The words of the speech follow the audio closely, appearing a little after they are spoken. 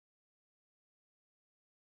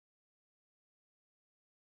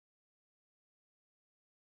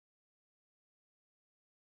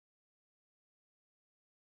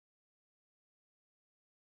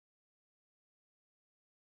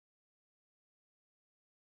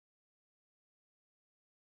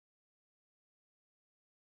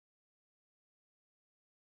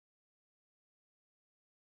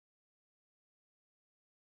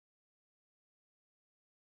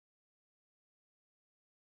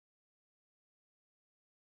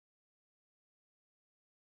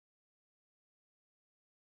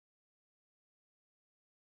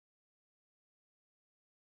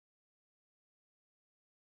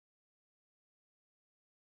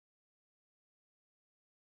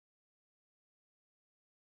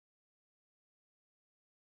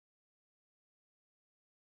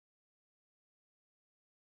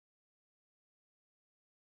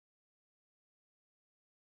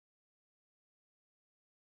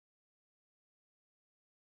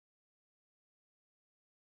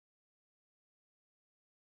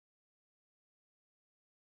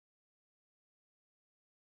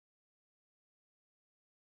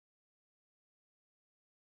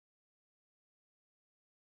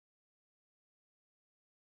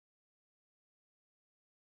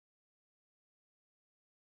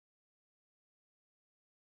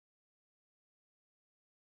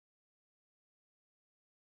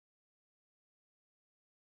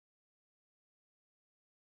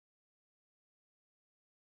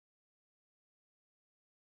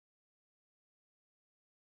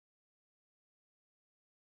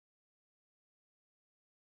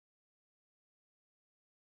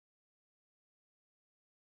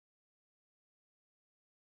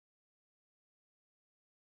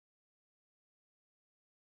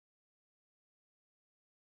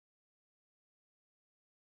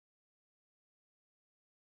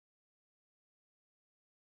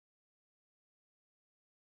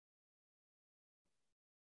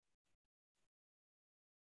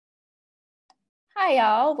Hi,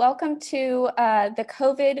 y'all. Welcome to the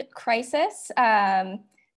COVID crisis,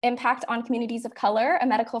 impact on communities of color, a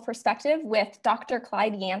medical perspective with Dr.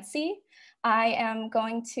 Clyde Yancy. I am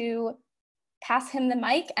going to pass him the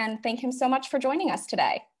mic and thank him so much for joining us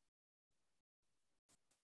today.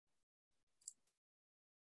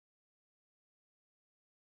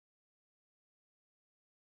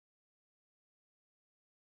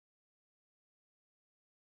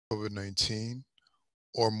 COVID-19,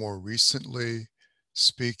 or more recently,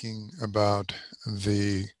 speaking about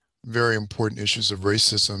the very important issues of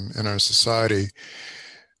racism in our society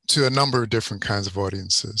to a number of different kinds of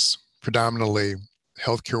audiences, predominantly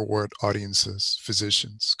healthcare world audiences,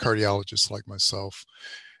 physicians, cardiologists like myself.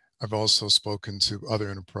 I've also spoken to other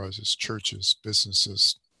enterprises, churches,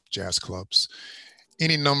 businesses, jazz clubs.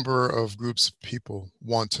 Any number of groups of people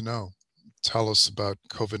want to know. Tell us about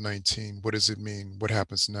COVID-19. What does it mean? What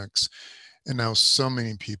happens next? And now so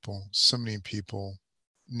many people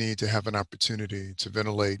need to have an opportunity to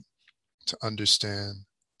ventilate, to understand,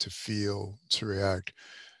 to feel, to react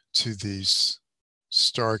to these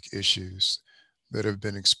stark issues that have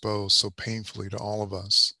been exposed so painfully to all of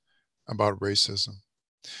us about racism.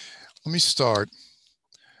 Let me start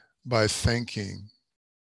by thanking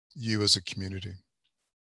you as a community.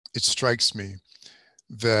 It strikes me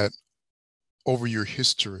that over your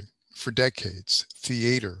history, for decades,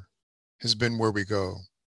 theater has been where we go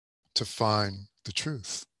to find the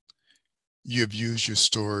truth. You have used your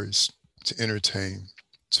stories to entertain,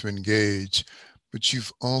 to engage, but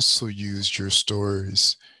you've also used your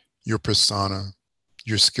stories, your persona,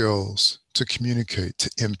 your skills to communicate,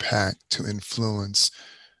 to impact, to influence,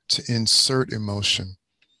 to insert emotion.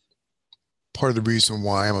 Part of the reason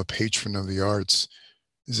why I'm a patron of the arts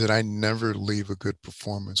is that I never leave a good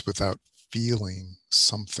performance without feeling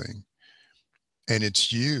something. And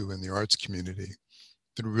it's you in the arts community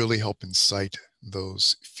that really help incite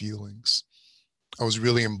those feelings. I was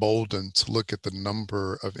really emboldened to look at the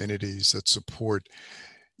number of entities that support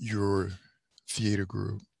your theater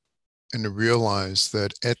group and to realize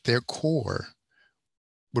that at their core,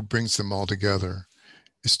 what brings them all together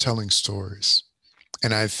is telling stories.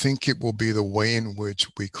 And I think it will be the way in which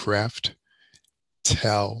we craft,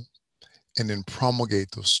 tell, and then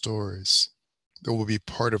promulgate those stories that will be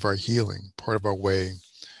part of our healing, part of our way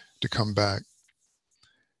to come back.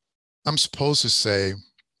 I'm supposed to say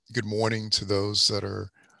good morning to those that are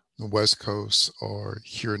on the West Coast or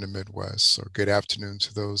here in the Midwest, or good afternoon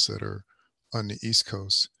to those that are on the East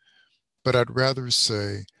Coast. But I'd rather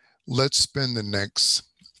say, let's spend the next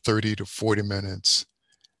 30 to 40 minutes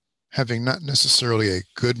having not necessarily a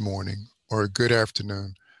good morning or a good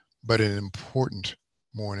afternoon, but an important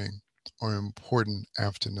morning or an important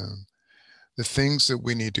afternoon. The things that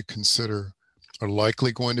we need to consider are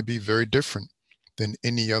likely going to be very different than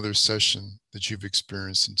any other session that you've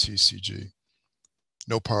experienced in TCG.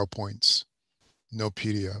 No PowerPoints, no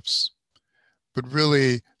PDFs, but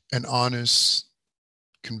really an honest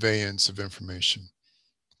conveyance of information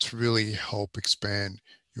to really help expand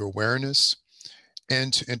your awareness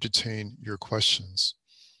and to entertain your questions.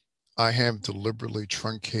 I have deliberately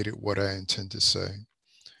truncated what I intend to say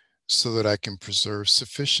so that I can preserve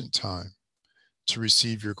sufficient time to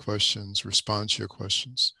receive your questions, respond to your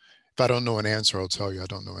questions. If I don't know an answer, I'll tell you I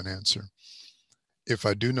don't know an answer. If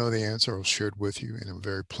I do know the answer, I'll share it with you in a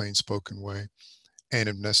very plain spoken way. And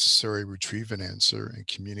if necessary, retrieve an answer and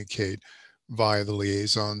communicate via the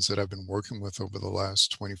liaisons that I've been working with over the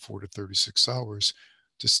last 24 to 36 hours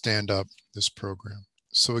to stand up this program.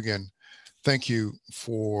 So again, thank you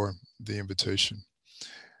for the invitation.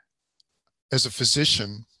 As a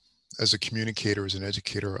physician, as a communicator, as an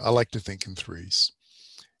educator, I like to think in threes.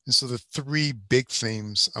 And so the three big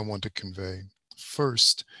themes I want to convey.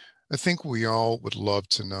 First, I think we all would love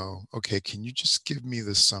to know, okay, can you just give me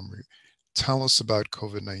the summary? Tell us about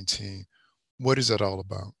COVID-19. What is that all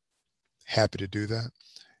about? Happy to do that,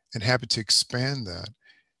 and happy to expand that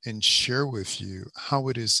and share with you how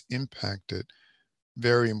it has impacted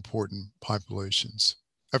very important populations.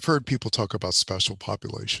 I've heard people talk about special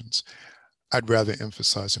populations. I'd rather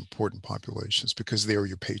emphasize important populations because they are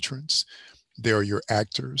your patrons, they are your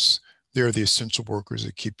actors, they are the essential workers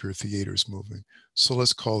that keep your theaters moving. So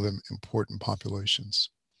let's call them important populations.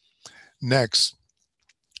 Next,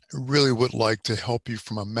 I really would like to help you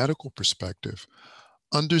from a medical perspective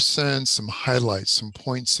understand some highlights, some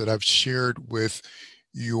points that I've shared with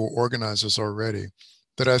your organizers already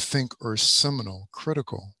that I think are seminal,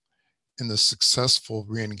 critical in the successful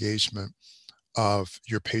re-engagement of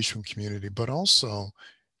your patient community, but also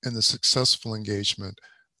in the successful engagement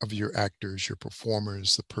of your actors, your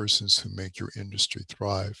performers, the persons who make your industry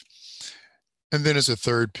thrive. And then as a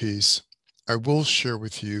third piece, I will share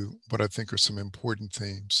with you what I think are some important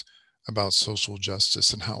themes about social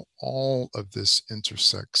justice and how all of this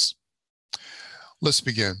intersects. Let's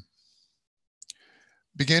begin.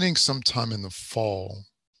 Beginning sometime in the fall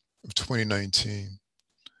of 2019,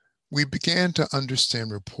 we began to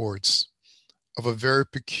understand reports of a very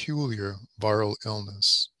peculiar viral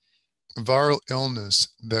illness, a viral illness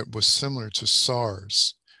that was similar to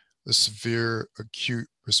SARS, the severe acute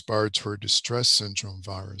respiratory distress syndrome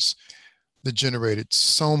virus that generated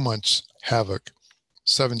so much havoc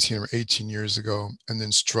 17 or 18 years ago and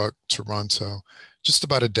then struck Toronto just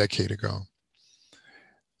about a decade ago.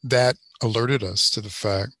 That alerted us to the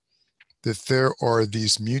fact that there are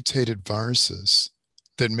these mutated viruses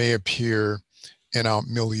that may appear in our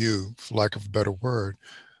milieu, for lack of a better word,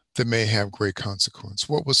 that may have great consequence.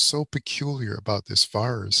 What was so peculiar about this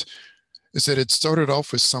virus is that it started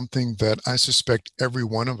off with something that I suspect every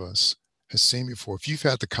one of us has seen before. If you've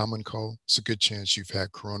had the common cold, it's a good chance you've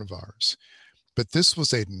had coronavirus. But this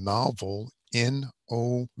was a novel, N-O-V-E-L,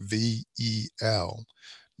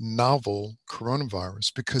 novel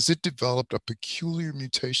coronavirus, because it developed a peculiar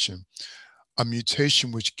mutation, a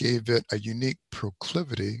mutation which gave it a unique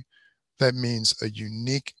proclivity, that means a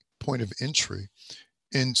unique point of entry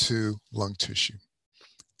into lung tissue.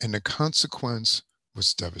 And the consequence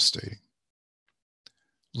was devastating.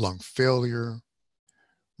 Lung failure,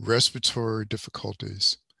 respiratory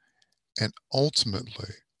difficulties, and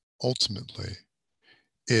ultimately,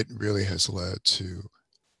 it really has led to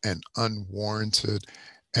an unwarranted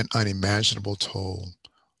and unimaginable toll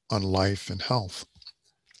on life and health.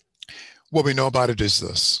 What we know about it is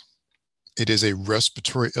this. It is a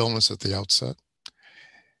respiratory illness at the outset.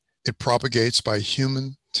 It propagates by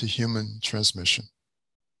human to human transmission.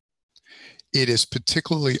 It is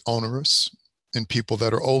particularly onerous in people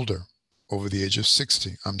that are older, over the age of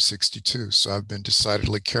 60. I'm 62, so I've been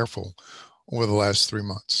decidedly careful over the last 3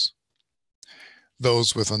 months.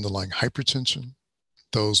 Those with underlying hypertension,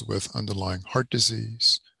 those with underlying heart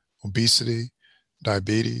disease, obesity,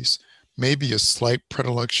 diabetes, maybe a slight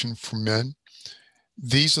predilection for men.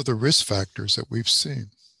 These are the risk factors that we've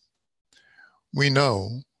seen. We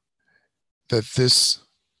know that this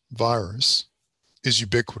virus is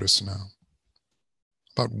ubiquitous now.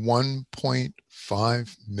 About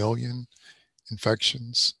 1.5 million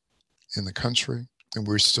infections in the country, and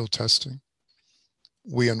we're still testing.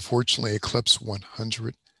 We unfortunately eclipsed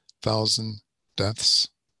 100,000 deaths.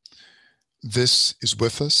 This is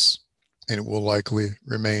with us, and it will likely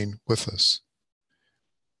remain with us.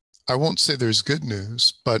 I won't say there's good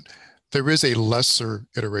news, but there is a lesser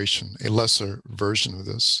iteration, a lesser version of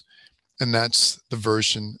this, and that's the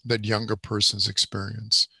version that younger persons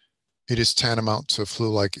experience. It is tantamount to a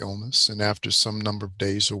flu-like illness, and after some number of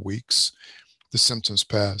days or weeks, the symptoms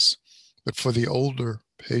pass. But for the older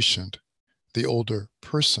patient, the older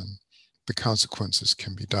person, the consequences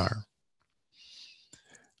can be dire.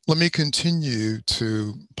 Let me continue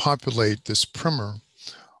to populate this primer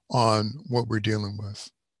on what we're dealing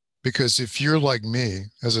with. Because if you're like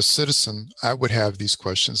me, as a citizen, I would have these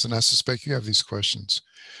questions, and I suspect you have these questions.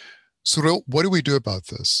 So what do we do about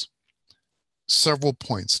this? Several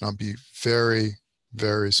points, and I'll be very,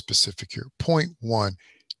 very specific here. Point one,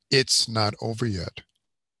 it's not over yet.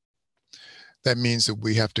 That means that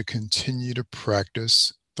we have to continue to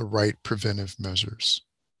practice the right preventive measures.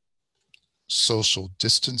 Social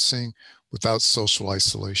distancing without social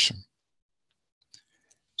isolation.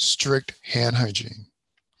 Strict hand hygiene.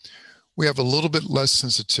 We have a little bit less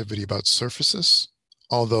sensitivity about surfaces,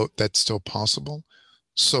 although that's still possible.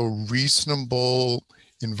 So reasonable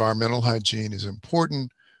environmental hygiene is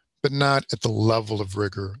important, but not at the level of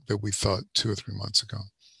rigor that we thought 2 or 3 months ago.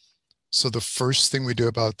 So the first thing we do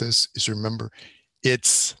about this is remember,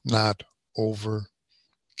 it's not over.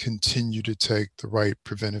 Continue to take the right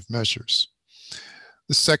preventive measures.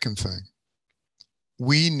 The second thing,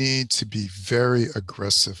 we need to be very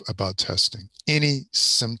aggressive about testing. Any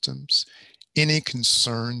symptoms, any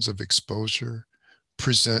concerns of exposure,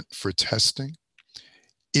 present for testing.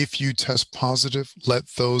 If you test positive, let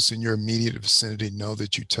those in your immediate vicinity know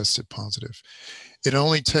that you tested positive. It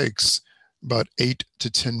only takes about 8 to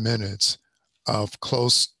 10 minutes of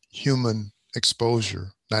close human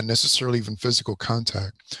exposure, not necessarily even physical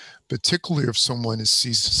contact, particularly if someone is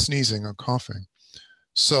sneezing or coughing.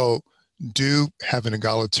 So do have an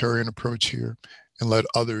egalitarian approach here and let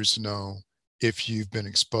others know if you've been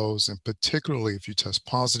exposed, and particularly if you test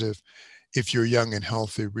positive. If you're young and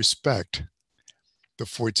healthy, respect the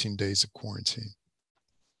 14 days of quarantine.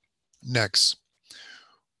 Next,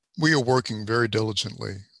 we are working very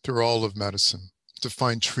diligently through all of medicine to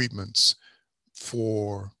find treatments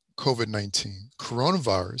for COVID-19.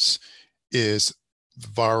 Coronavirus is the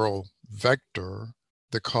viral vector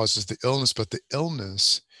that causes the illness, but the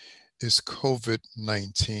illness is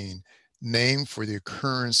COVID-19, named for the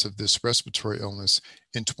occurrence of this respiratory illness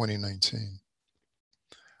in 2019.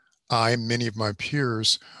 I and many of my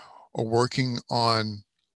peers are working on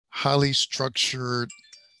highly structured,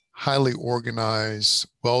 highly organized,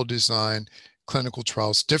 well-designed clinical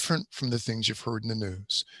trials, different from the things you've heard in the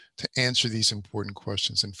news, to answer these important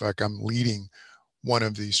questions. In fact, I'm leading one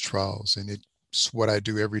of these trials, and it's what I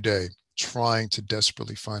do every day, trying to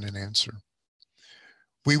desperately find an answer.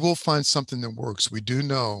 We will find something that works. We do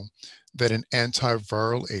know that an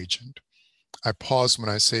antiviral agent, I pause when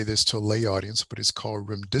I say this to a lay audience, but it's called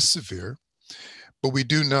remdesivir. But we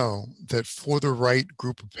do know that for the right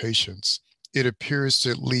group of patients, it appears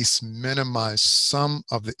to at least minimize some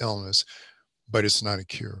of the illness, but it's not a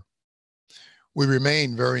cure. We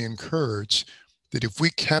remain very encouraged that if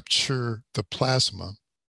we capture the plasma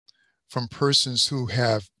from persons who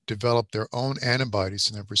have developed their own antibodies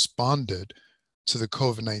and have responded to the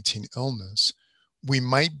COVID-19 illness, we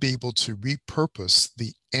might be able to repurpose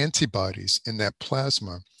the antibodies in that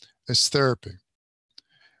plasma as therapy.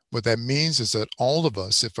 What that means is that all of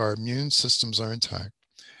us, if our immune systems are intact,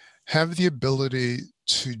 have the ability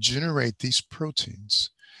to generate these proteins.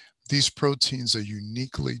 These proteins are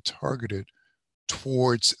uniquely targeted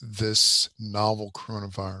towards this novel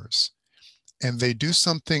coronavirus. And they do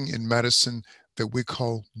something in medicine that we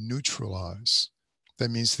call neutralize.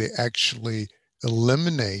 That means they actually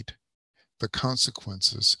eliminate the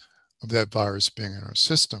consequences of that virus being in our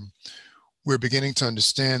system. We're beginning to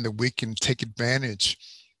understand that we can take advantage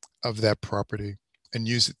of that property and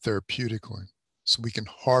use it therapeutically. So we can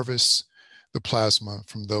harvest the plasma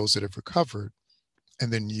from those that have recovered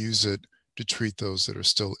and then use it to treat those that are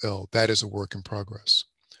still ill. That is a work in progress.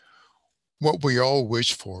 What we all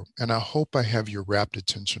wish for, and I hope I have your rapt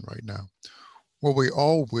attention right now, what we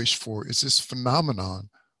all wish for is this phenomenon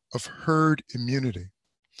of herd immunity.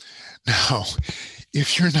 Now,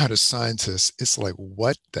 if you're not a scientist, it's like,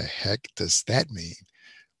 what the heck does that mean?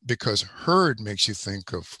 Because herd makes you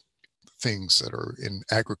think of things that are in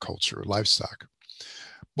agriculture or livestock.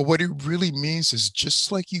 But what it really means is,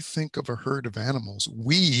 just like you think of a herd of animals,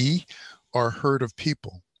 we are a herd of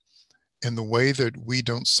people. And the way that we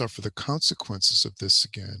don't suffer the consequences of this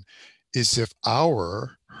again is if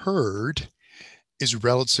our herd is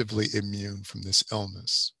relatively immune from this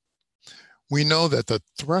illness. We know that the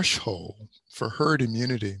threshold for herd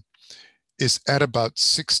immunity is at about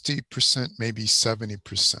 60%, maybe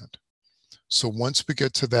 70%. So once we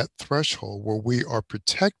get to that threshold where we are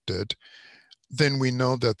protected, then we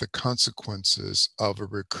know that the consequences of a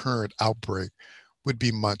recurrent outbreak would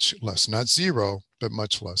be much less, not zero, but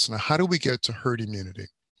much less. Now, how do we get to herd immunity?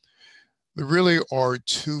 There really are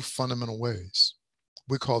two fundamental ways.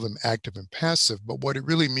 We call them active and passive, but what it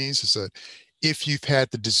really means is that if you've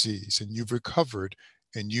had the disease and you've recovered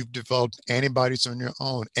and you've developed antibodies on your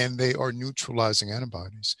own and they are neutralizing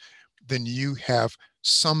antibodies, then you have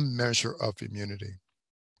some measure of immunity.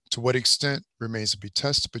 To what extent remains to be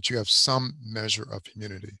tested, but you have some measure of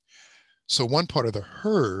immunity. So one part of the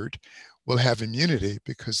herd will have immunity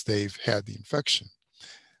because they've had the infection.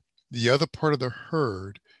 The other part of the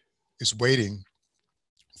herd is waiting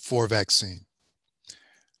for a vaccine.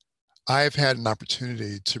 I have had an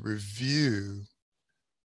opportunity to review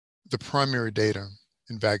the primary data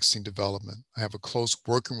in vaccine development. I have a close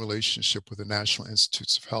working relationship with the National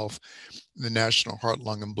Institutes of Health, the National Heart,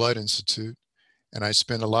 Lung, and Blood Institute, and I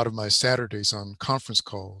spend a lot of my Saturdays on conference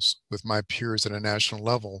calls with my peers at a national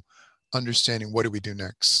level, understanding what do we do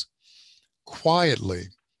next. Quietly,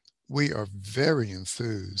 we are very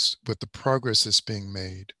enthused with the progress that's being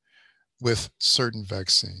made with certain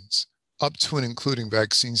vaccines, up to and including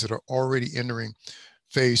vaccines that are already entering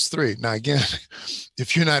phase 3. Now, again,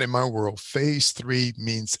 if you're not in my world, phase 3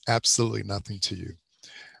 means absolutely nothing to you.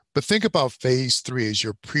 But think about phase 3 as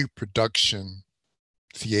your pre-production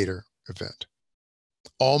theater event.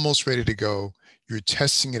 Almost ready to go. You're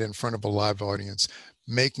testing it in front of a live audience,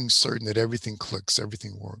 making certain that everything clicks,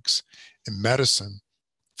 everything works. In medicine,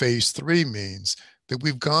 phase 3 means that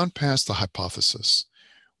we've gone past the hypothesis.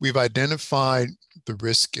 We've identified the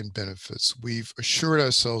risk and benefits. We've assured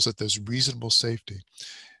ourselves that there's reasonable safety.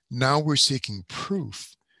 Now we're seeking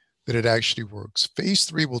proof that it actually works. Phase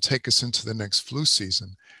 3 will take us into the next flu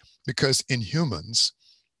season because in humans,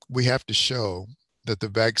 we have to show that the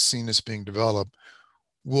vaccine that's being developed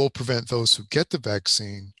will prevent those who get the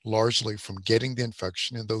vaccine largely from getting the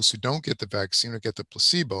infection, and those who don't get the vaccine or get the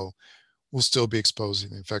placebo will still be exposed to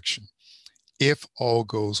the infection. If all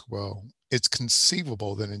goes well, it's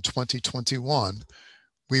conceivable that in 2021,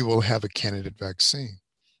 we will have a candidate vaccine.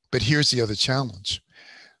 But here's the other challenge.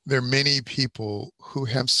 There are many people who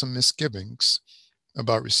have some misgivings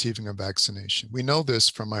about receiving a vaccination. We know this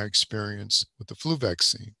from our experience with the flu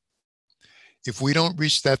vaccine. If we don't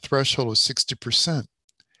reach that threshold of 60%,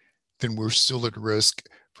 then we're still at risk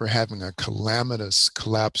for having a calamitous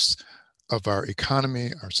collapse of our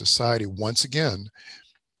economy, our society, once again,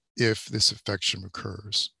 if this infection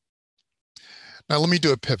recurs. Now, let me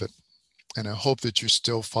do a pivot, and I hope that you're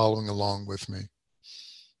still following along with me,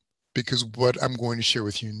 because what I'm going to share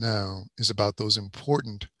with you now is about those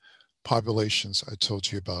important populations I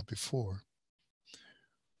told you about before.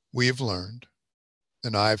 We have learned,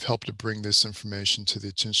 and I've helped to bring this information to the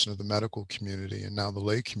attention of the medical community and now the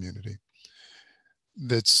lay community,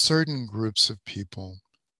 that certain groups of people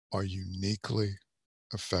are uniquely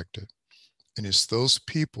affected. And it's those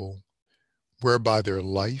people whereby their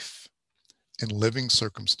life and living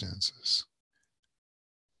circumstances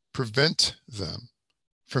prevent them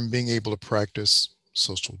from being able to practice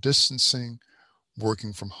social distancing,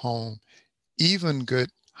 working from home, even good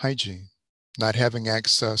hygiene, not having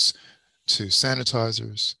access to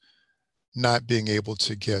sanitizers, not being able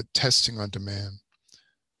to get testing on demand.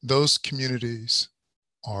 Those communities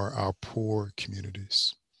are our poor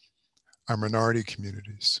communities, our minority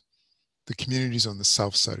communities, the communities on the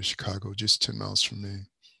south side of Chicago, just 10 miles from me,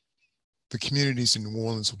 the communities in New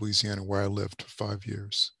Orleans, Louisiana, where I lived for 5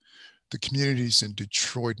 years, the communities in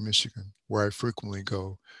Detroit, Michigan, where I frequently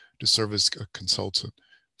go to serve as a consultant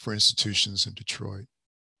for institutions in Detroit.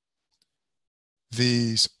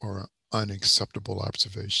 These are unacceptable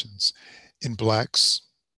observations. In Blacks,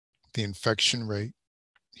 the infection rate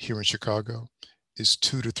here in Chicago is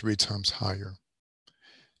 2 to 3 times higher.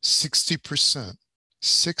 60%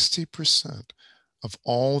 of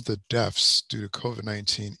all the deaths due to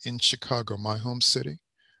COVID-19 in Chicago, my home city,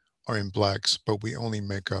 are in Blacks, but we only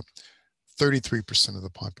make up 33% of the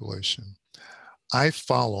population. I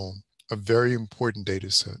follow a very important data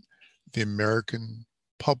set, the American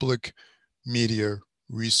Public Media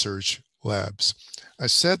Research Labs. I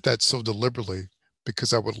said that so deliberately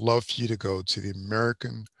because I would love for you to go to the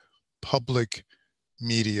American Public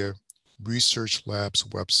Media Research Labs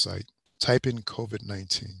website, type in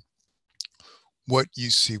COVID-19. What you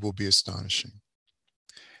see will be astonishing.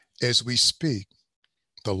 As we speak,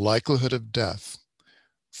 the likelihood of death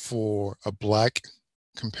for a Black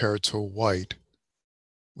compared to a white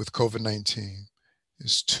with COVID-19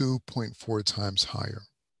 is 2.4 times higher.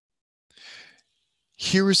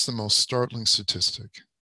 Here is the most startling statistic.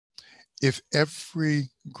 If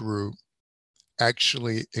every group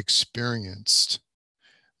actually experienced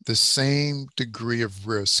the same degree of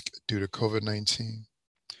risk due to COVID-19,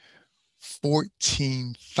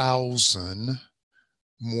 14,000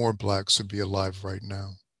 more Blacks would be alive right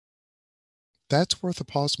now. That's worth a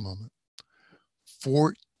pause moment.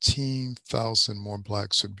 14,000 more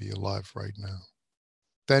Blacks would be alive right now.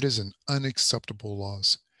 That is an unacceptable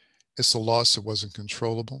loss. It's a loss that wasn't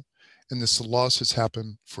controllable, and this loss has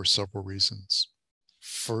happened for several reasons.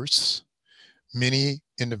 First, many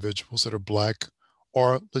individuals that are Black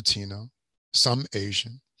or Latino, some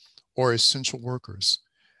Asian, or essential workers,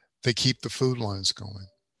 they keep the food lines going.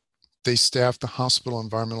 They staff the hospital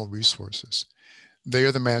environmental resources. They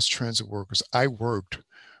are the mass transit workers. I worked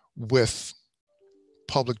with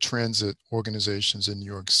public transit organizations in New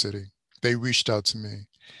York City. They reached out to me.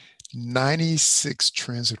 96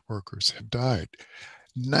 transit workers have died.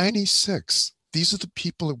 96. These are the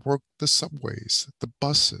people that work the subways, the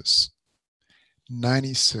buses.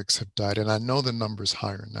 96 have died, and I know the number is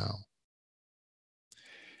higher now.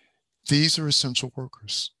 These are essential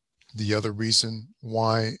workers. The other reason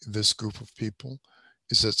why this group of people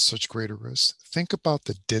is at such greater risk, think about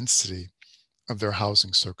the density of their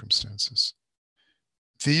housing circumstances.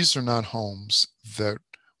 These are not homes that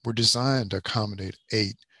were designed to accommodate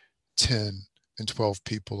 8, 10, and 12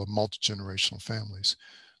 people of multi-generational families.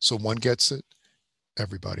 So one gets it,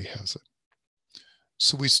 everybody has it.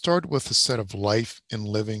 So we start with a set of life and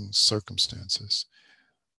living circumstances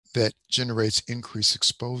that generates increased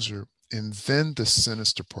exposure, and then the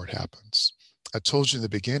sinister part happens. I told you in the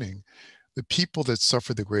beginning, the people that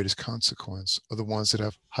suffer the greatest consequence are the ones that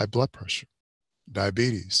have high blood pressure,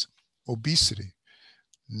 diabetes, obesity,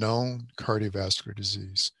 known cardiovascular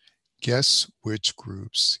disease. Guess which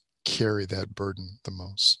groups carry that burden the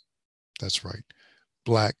most? That's right,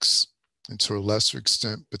 Blacks, and to a lesser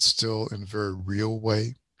extent, but still in a very real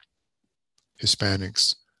way,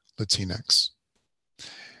 Hispanics, Latinx.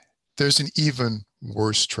 There's an even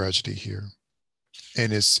worse tragedy here,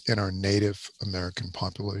 and it's in our Native American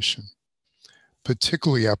population,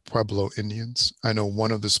 particularly our Pueblo Indians. I know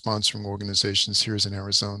one of the sponsoring organizations here is in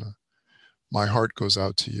Arizona. my heart goes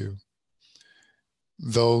out to you.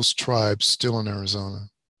 Those tribes still in Arizona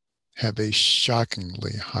have a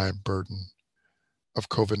shockingly high burden of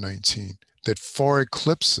COVID-19 that far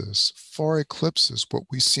eclipses what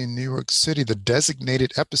we see in New York City, the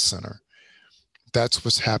designated epicenter. That's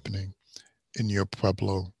what's happening in your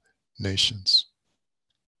Pueblo nations.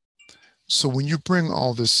 So when you bring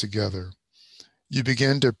all this together, you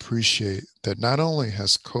begin to appreciate that not only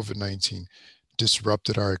has COVID-19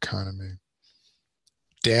 disrupted our economy,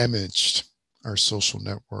 damaged our social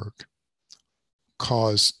network,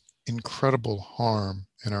 caused incredible harm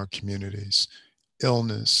in our communities,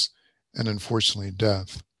 illness, and unfortunately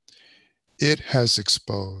death, it has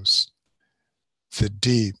exposed the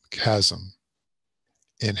deep chasm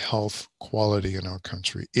in health quality in our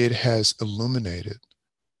country. It has illuminated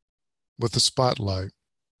with a spotlight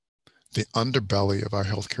the underbelly of our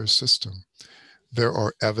healthcare system. There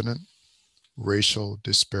are evident racial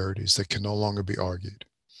disparities that can no longer be argued.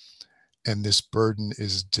 And this burden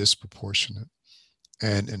is disproportionate.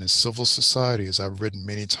 And in a civil society, as I've written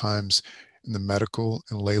many times in the medical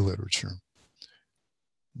and lay literature,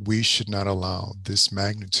 we should not allow this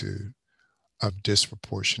magnitude of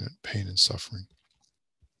disproportionate pain and suffering.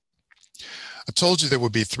 I told you there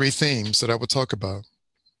would be 3 themes that I would talk about.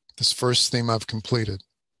 This first theme I've completed,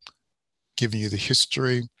 giving you the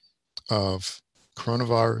history of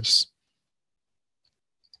coronavirus,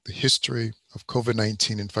 the history of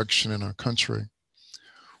COVID-19 infection in our country,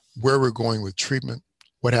 where we're going with treatment,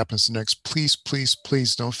 what happens next. Please, please,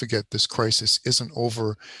 please don't forget this crisis isn't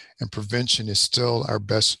over and prevention is still our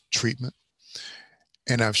best treatment.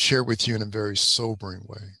 And I've shared with you in a very sobering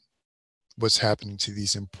way what's happening to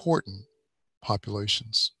these important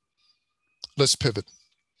populations. Let's pivot.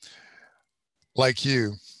 Like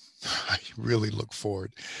you, I really look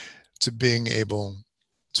forward to being able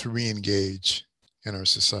to re-engage in our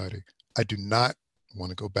society. I do not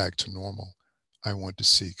want to go back to normal. I want to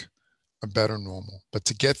seek a better normal. But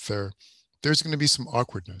to get there, there's going to be some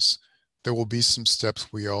awkwardness. There will be some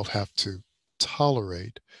steps we all have to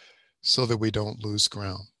tolerate so that we don't lose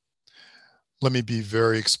ground. Let me be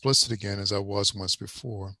very explicit again, as I was once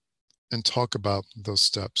before, and talk about those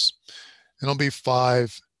steps. And it'll be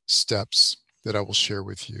 5 steps that I will share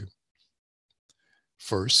with you.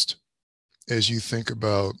 First, as you think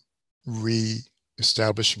about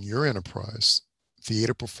re-establishing your enterprise,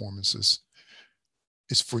 theater performances,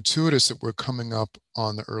 it's fortuitous that we're coming up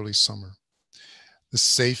on the early summer. The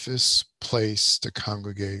safest place to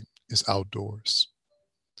congregate is outdoors.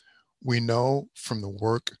 We know from the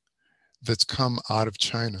work that's come out of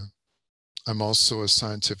China. I'm also a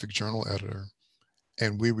scientific journal editor,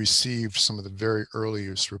 and we received some of the very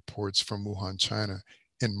earliest reports from Wuhan, China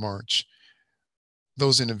in March.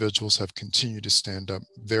 Those individuals have continued to stand up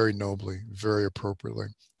very nobly, very appropriately,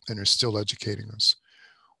 and are still educating us.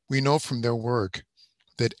 We know from their work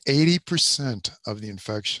that 80% of the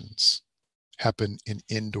infections happen in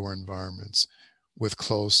indoor environments with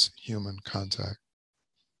close human contact.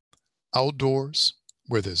 Outdoors,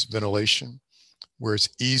 where there's ventilation, where it's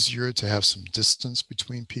easier to have some distance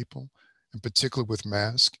between people, and particularly with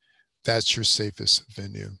masks, that's your safest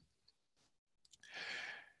venue.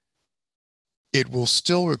 It will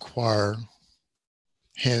still require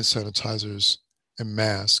hand sanitizers and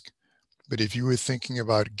masks, but if you were thinking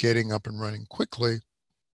about getting up and running quickly,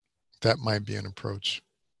 that might be an approach.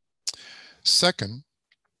 Second,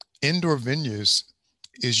 indoor venues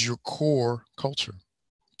is your core culture.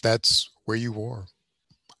 That's where you are.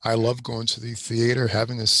 I love going to the theater,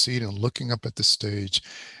 having a seat and looking up at the stage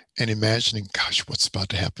and imagining, gosh, what's about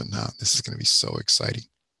to happen now? This is going to be so exciting.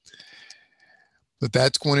 But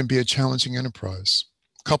that's going to be a challenging enterprise.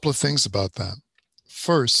 A couple of things about that.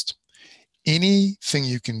 First, anything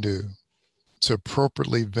you can do to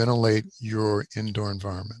appropriately ventilate your indoor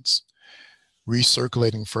environments,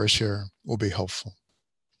 recirculating fresh air will be helpful.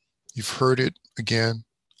 You've heard it again.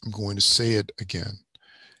 I'm going to say it again.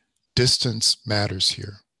 Distance matters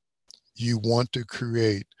here. You want to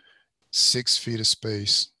create 6 feet of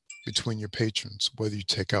space between your patrons, whether you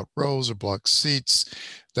take out rows or block seats,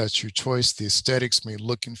 that's your choice. The aesthetics may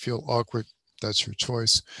look and feel awkward, that's your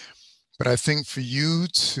choice. But I think for you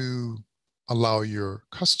to allow your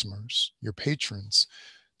customers, your patrons,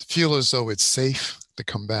 to feel as though it's safe to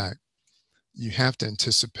come back, you have to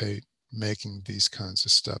anticipate making these kinds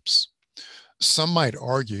of steps. Some might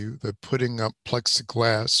argue that putting up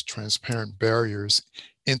plexiglass, transparent barriers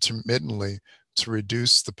intermittently to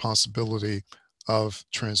reduce the possibility of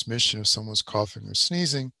transmission if someone's coughing or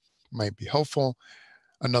sneezing might be helpful.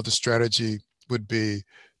 Another strategy would be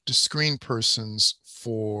to screen persons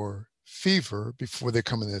for fever before they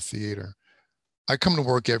come in the theater. I come to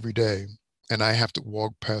work every day and I have to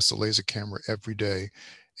walk past the laser camera every day,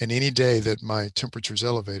 and any day that my temperature is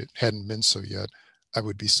elevated, hadn't been so yet, I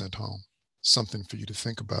would be sent home. Something for you to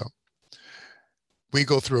think about. We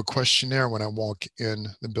go through a questionnaire when I walk in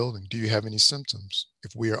the building. Do you have any symptoms?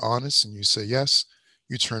 If we are honest and you say yes,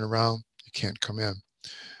 you turn around, you can't come in.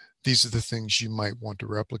 These are the things you might want to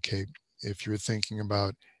replicate if you're thinking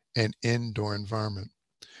about an indoor environment.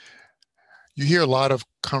 You hear a lot of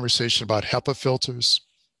conversation about HEPA filters.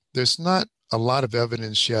 There's not a lot of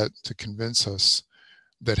evidence yet to convince us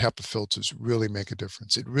that HEPA filters really make a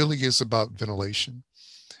difference. It really is about ventilation.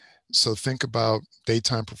 So think about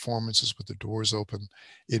daytime performances with the doors open.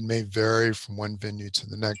 It may vary from one venue to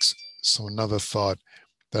the next. So another thought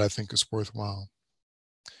that I think is worthwhile.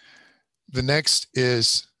 The next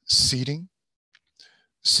is seating.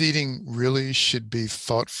 Seating really should be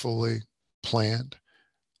thoughtfully planned.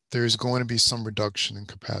 There is going to be some reduction in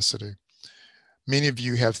capacity. Many of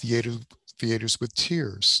you have theaters with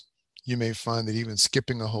tiers. You may find that even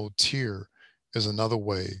skipping a whole tier is another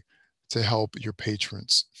way to help your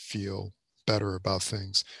patrons feel better about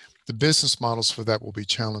things. The business models for that will be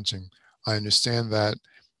challenging. I understand that,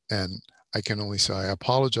 and I can only say I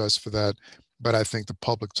apologize for that, but I think the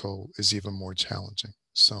public toll is even more challenging.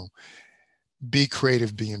 So be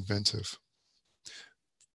creative, be inventive.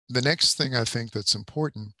 The next thing I think that's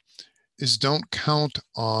important is don't count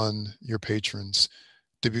on your patrons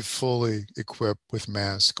to be fully equipped with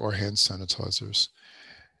masks or hand sanitizers.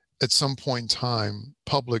 At some point in time,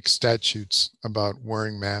 public statutes about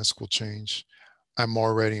wearing masks will change. I'm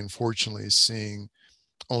already, unfortunately, seeing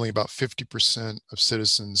only about 50% of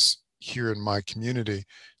citizens here in my community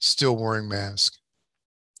still wearing masks.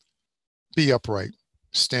 Be upright,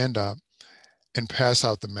 stand up, and pass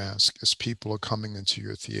out the mask as people are coming into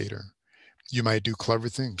your theater. You might do clever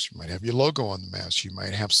things. You might have your logo on the mask. You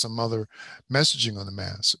might have some other messaging on the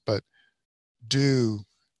mask, but do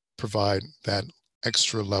provide that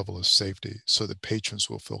extra level of safety so that patrons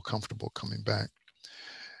will feel comfortable coming back.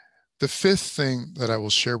 The fifth thing that I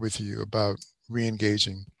will share with you about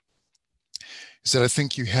re-engaging is that I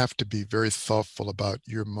think you have to be very thoughtful about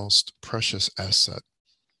your most precious asset.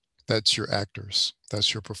 That's your actors,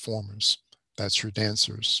 that's your performers, that's your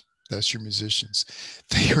dancers, that's your musicians.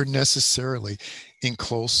 They are necessarily in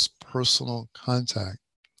close personal contact.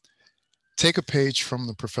 Take a page from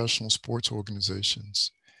the professional sports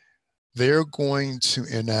organizations. They're going to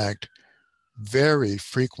enact very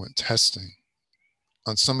frequent testing,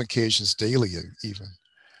 on some occasions daily even.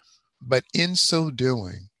 But in so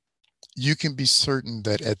doing, you can be certain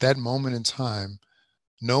that at that moment in time,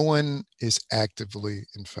 no one is actively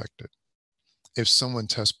infected. If someone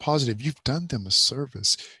tests positive, you've done them a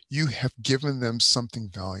service. You have given them something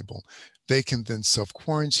valuable. They can then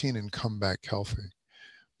self-quarantine and come back healthy.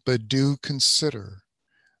 But do consider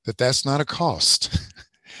that that's not a cost.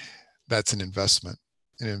 That's an investment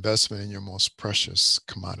in your most precious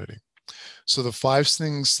commodity. So the 5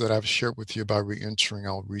 things that I've shared with you about re-entering,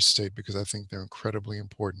 I'll restate because I think they're incredibly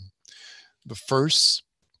important. The first,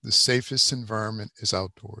 the safest environment is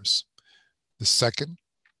outdoors. The second,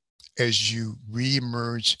 as you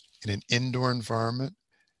re-emerge in an indoor environment,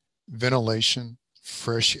 ventilation,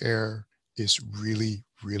 fresh air is really,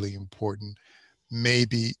 really important.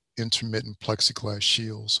 Maybe intermittent plexiglass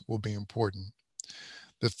shields will be important.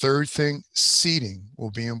 The third thing, seating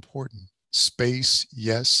will be important. Space,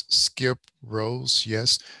 yes. Skip rows,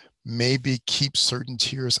 yes. Maybe keep certain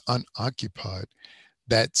tiers unoccupied.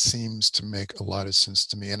 That seems to make a lot of sense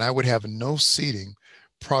to me. And I would have no seating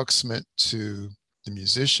proximate to the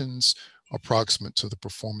musicians or proximate to the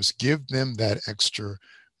performers. Give them that extra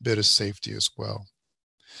bit of safety as well.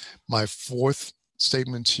 My fourth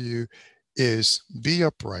statement to you is be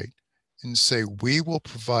upright and say, we will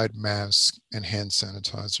provide masks and hand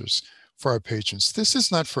sanitizers for our patrons. This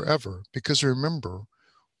is not forever, because remember,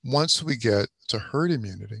 once we get to herd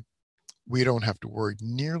immunity, we don't have to worry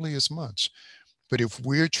nearly as much. But if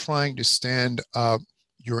we're trying to stand up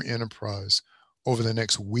your enterprise over the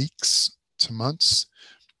next weeks to months,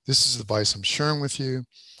 this is the advice I'm sharing with you.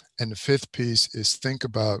 And the fifth piece is think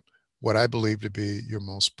about what I believe to be your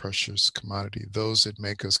most precious commodity, those that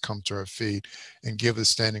make us come to our feet and give a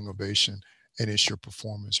standing ovation. And it's your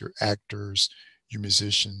performers, your actors, your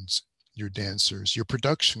musicians, your dancers, your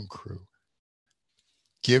production crew.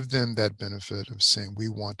 Give them that benefit of saying, we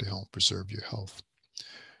want to help preserve your health.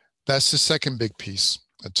 That's the second big piece.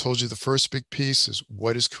 I told you the first big piece is,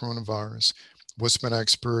 what is coronavirus? What's been our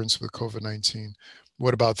experience with COVID-19?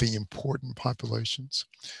 What about the important populations?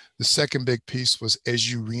 The second big piece was,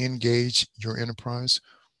 as you re-engage your enterprise,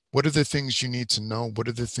 what are the things you need to know? What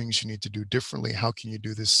are the things you need to do differently? How can you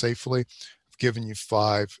do this safely? I've given you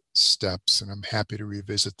 5 steps, and I'm happy to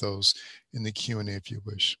revisit those in the Q&A if you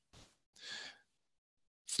wish.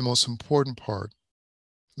 The most important part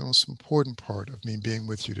of me being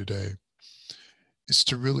with you today is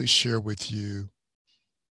to really share with you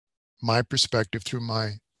my perspective through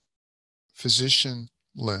my physician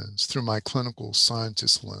lens, through my clinical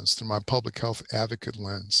scientist lens, through my public health advocate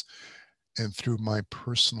lens, and through my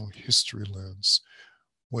personal history lens,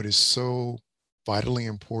 what is so vitally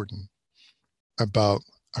important about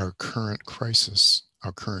our current crisis,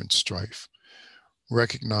 our current strife,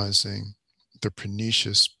 recognizing the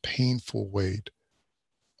pernicious, painful weight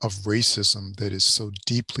of racism that is so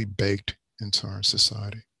deeply baked into our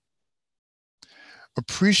society.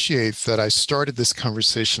 Appreciate that I started this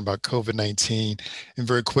conversation about COVID-19 and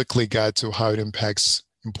very quickly got to how it impacts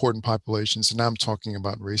important populations. And now I'm talking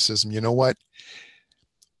about racism. You know what?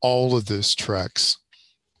 All of this tracks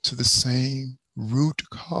to the same root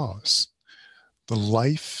cause. The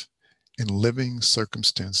life and living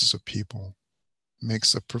circumstances of people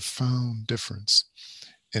makes a profound difference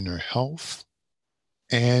in their health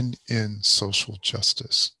and in social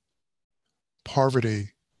justice.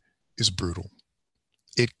 Poverty is brutal.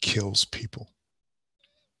 It kills people.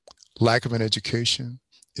 Lack of an education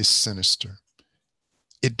is sinister.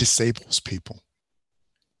 It disables people.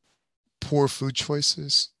 Poor food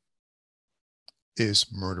choices is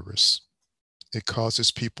murderous. It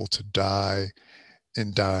causes people to die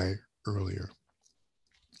and die earlier.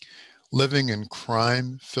 Living in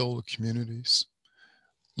crime-filled communities,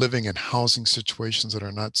 living in housing situations that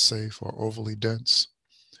are not safe or overly dense,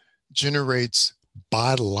 generates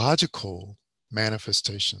biological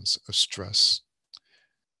manifestations of stress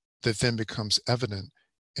that then becomes evident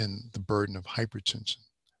in the burden of hypertension,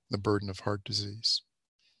 the burden of heart disease.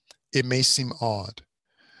 It may seem odd,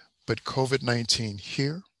 but COVID-19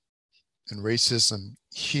 here and racism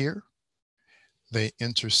here, they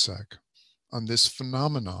intersect on this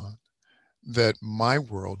phenomenon that my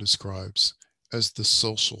world describes as the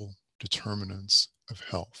social determinants of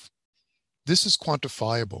health. This is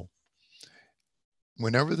quantifiable.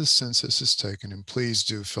 Whenever the census is taken, and please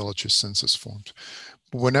do fill out your census forms,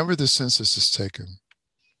 but whenever the census is taken,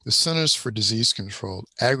 the Centers for Disease Control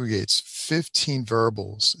aggregates 15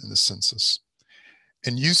 variables in the census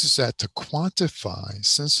and uses that to quantify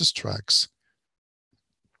census tracts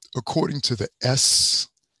according to the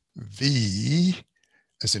SV,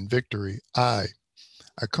 as in victory, I.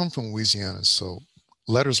 I come from Louisiana, so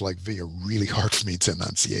letters like V are really hard for me to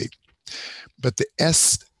enunciate. But the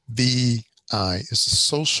SVI is the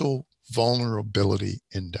Social Vulnerability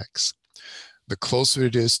Index. The closer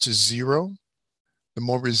it is to 0, the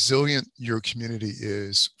more resilient your community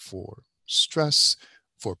is for stress,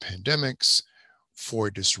 for pandemics,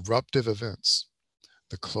 for disruptive events.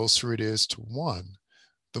 The closer it is to 1,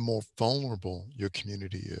 the more vulnerable your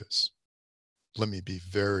community is. Let me be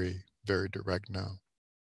very, very direct now.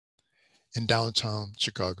 In downtown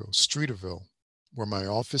Chicago, Streeterville, where my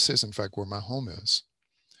office is, in fact, where my home is,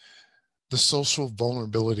 the social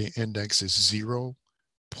vulnerability index is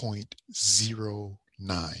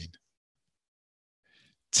 0.09.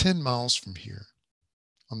 10 miles from here,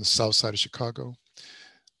 on the south side of Chicago,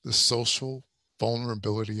 the social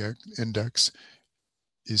vulnerability index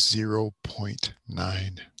is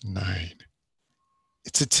 0.99.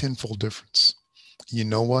 It's a tenfold difference. You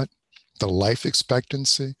know what? The life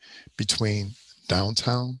expectancy between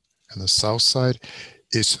downtown and the south side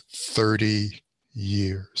is 30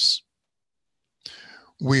 years.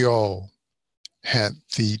 We all had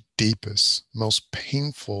the deepest, most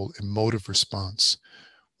painful emotive response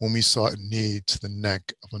when we saw a knee to the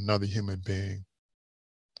neck of another human being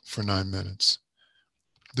for 9 minutes.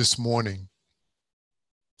 This morning,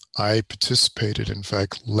 I participated, in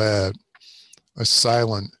fact, led a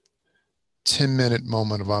silent 10-minute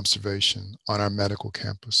moment of observation on our medical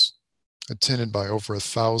campus, attended by over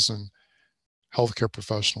 1,000 healthcare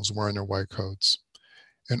professionals wearing their white coats.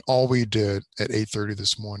 And all we did at 8:30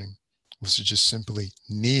 this morning was to just simply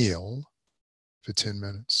kneel for 10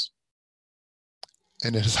 minutes.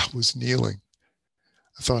 And as I was kneeling,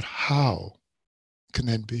 I thought, how can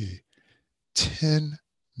that be? 10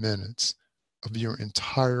 minutes of your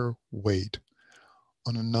entire weight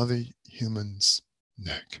on another human's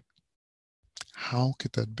neck. How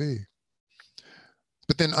could that be?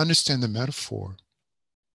 But then understand the metaphor.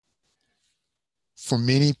 For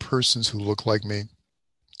many persons who look like me,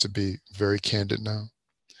 to be very candid now,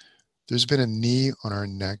 there's been a knee on our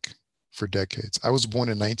neck for decades. I was born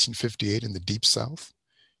in 1958 in the Deep South.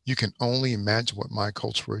 You can only imagine what my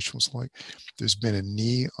acculturation was like. There's been a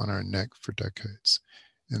knee on our neck for decades.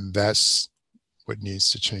 And that's what needs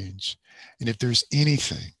to change. And if there's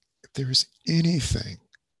anything if there is anything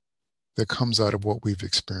that comes out of what we've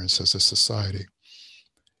experienced as a society,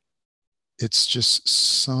 it's just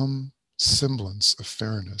some semblance of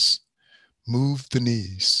fairness. Move the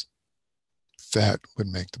knees. That would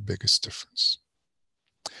make the biggest difference.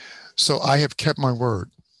 So I have kept my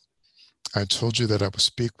word. I told you that I would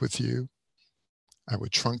speak with you. I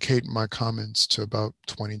would truncate my comments to about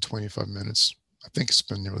 20, 25 minutes. I think it's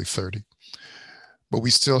been nearly 30. But we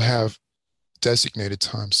still have designated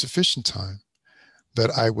time, sufficient time,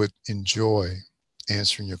 that I would enjoy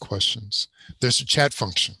answering your questions. There's a chat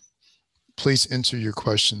function. Please enter your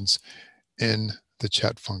questions in the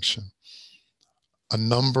chat function. A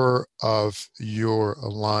number of your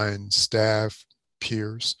aligned staff,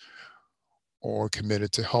 peers, are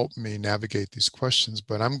committed to help me navigate these questions,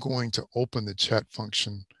 but I'm going to open the chat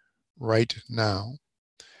function right now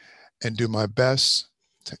and do my best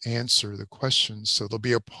to answer the questions. So there'll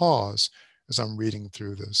be a pause as I'm reading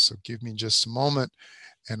through this. So give me just a moment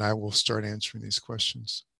and I will start answering these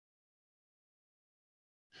questions.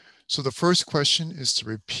 So the first question is to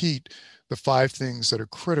repeat the 5 things that are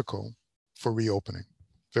critical for reopening.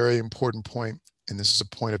 Very important point, and this is a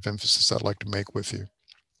point of emphasis I'd like to make with you.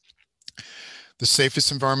 The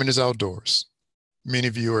safest environment is outdoors. Many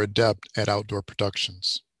of you are adept at outdoor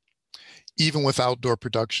productions. Even with outdoor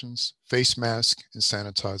productions, face masks and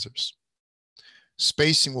sanitizers.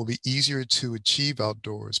 Spacing will be easier to achieve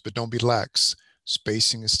outdoors, but don't be lax.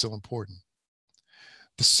 Spacing is still important.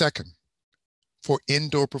 The second, for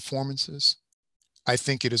indoor performances, I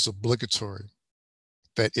think it is obligatory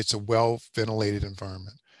that it's a well-ventilated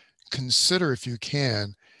environment. Consider, if you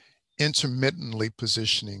can, intermittently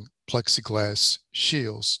positioning plexiglass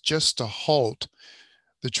shields just to halt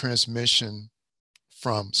the transmission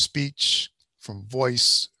from speech, from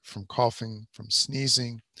voice, from coughing, from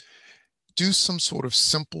sneezing. Do some sort of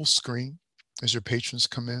simple screen as your patrons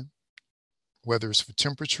come in, whether it's for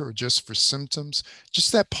temperature or just for symptoms,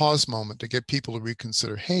 just that pause moment to get people to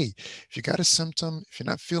reconsider, hey, if you got a symptom, if you're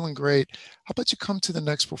not feeling great, how about you come to the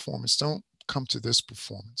next performance? Don't come to this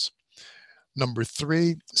performance. Number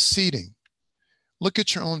 3, seating. Look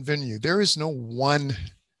at your own venue. There is no one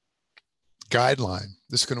guideline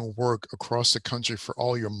that's going to work across the country for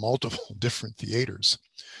all your multiple different theaters.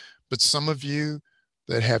 But some of you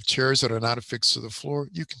that have chairs that are not affixed to the floor,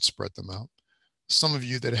 you can spread them out. Some of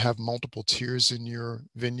you that have multiple tiers in your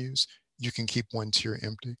venues, you can keep one tier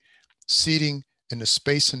empty. Seating and the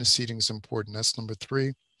space in the seating is important. That's number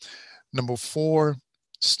 3. Number 4,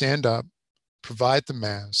 stand up, provide the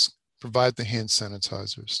mask, provide the hand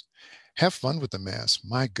sanitizers. Have fun with the mask.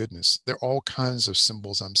 My goodness, there are all kinds of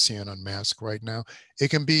symbols I'm seeing on masks right now. It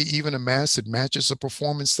can be even a mask that matches a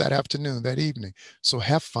performance that afternoon, that evening. So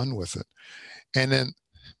have fun with it. And then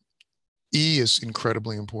E is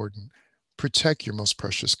incredibly important. Protect your most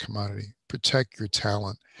precious commodity. Protect your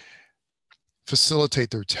talent. Facilitate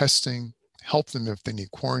their testing. Help them if they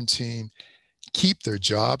need quarantine. Keep their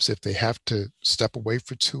jobs if they have to step away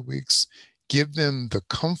for 2 weeks. Give them the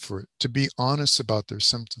comfort to be honest about their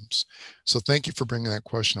symptoms. So thank you for bringing that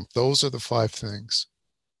question up. Those are the 5 things.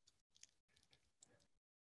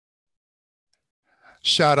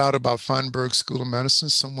 Shout out about Feinberg School of Medicine.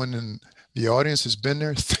 Someone in the audience has been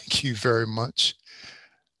there. Thank you very much.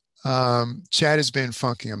 Chat has been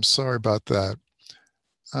funky. I'm sorry about that.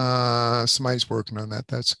 Somebody's working on that.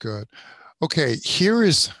 That's good. Okay, here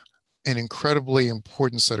is an incredibly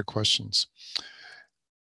important set of questions.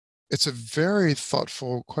 It's a very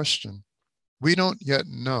thoughtful question. We don't yet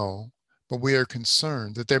know, but we are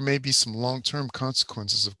concerned that there may be some long-term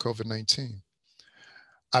consequences of COVID-19.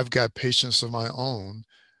 I've got patients of my own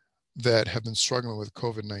that have been struggling with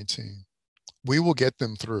COVID-19. We will get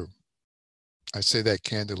them through. I say that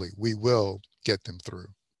candidly. We will get them through.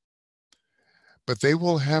 But they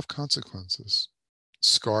will have consequences.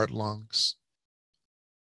 Scarred lungs,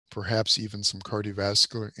 perhaps even some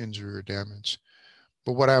cardiovascular injury or damage.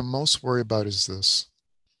 But what I'm most worried about is this,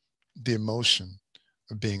 the emotion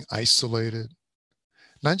of being isolated,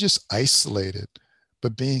 not just isolated,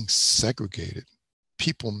 but being segregated.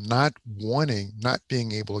 People not wanting, not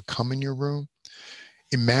being able to come in your room.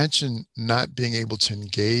 Imagine not being able to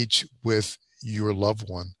engage with your loved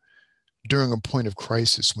one during a point of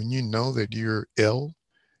crisis when you know that you're ill,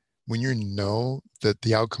 when you know that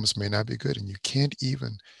the outcomes may not be good and you can't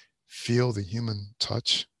even feel the human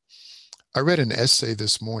touch. I read an essay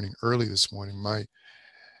this morning, early this morning. My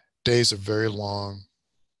days are very long,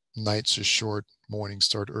 nights are short, mornings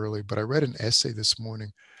start early, but I read an essay this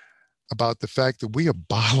morning about the fact that we are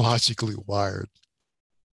biologically wired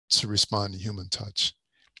to respond to human touch.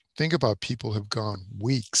 Think about people who've gone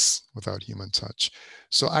weeks without human touch.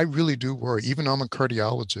 So I really do worry, even though I'm a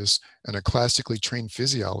cardiologist and a classically trained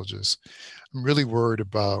physiologist, I'm really worried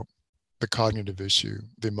about the cognitive issue,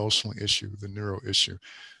 the emotional issue, the neuro issue.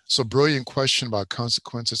 So brilliant question about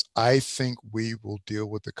consequences. I think we will deal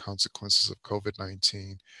with the consequences of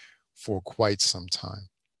COVID-19 for quite some time.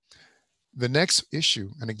 The next issue,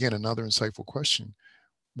 and again, another insightful question,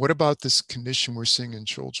 what about this condition we're seeing in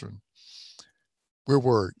children? We're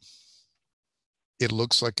worried. It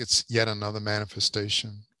looks like it's yet another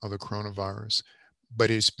manifestation of the coronavirus,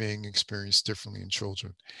 but it's being experienced differently in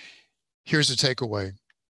children. Here's the takeaway.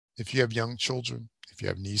 If you have young children, if you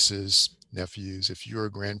have nieces, nephews, if you're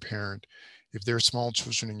a grandparent, if there are small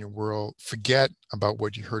children in your world, forget about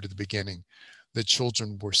what you heard at the beginning. The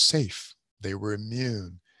children were safe. They were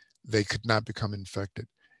immune. They could not become infected.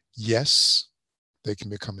 Yes, they can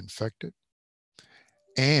become infected,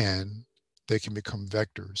 and they can become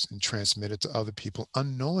vectors and transmit it to other people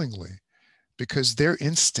unknowingly, because their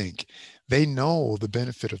instinct, they know the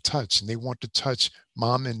benefit of touch and they want to touch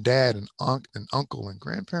mom and dad and aunt and uncle and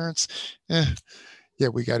grandparents. Yeah,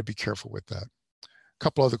 we got to be careful with that. A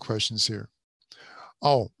couple other questions here.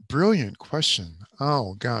 Oh, brilliant question.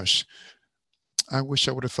 Oh gosh, I wish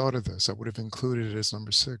I would have thought of this. I would have included it as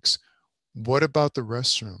number 6. What about the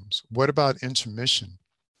restrooms? What about intermission?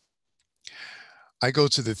 I go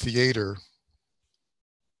to the theater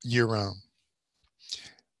year round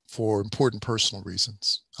for important personal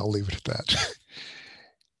reasons. I'll leave it at that.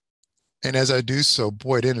 And as I do so,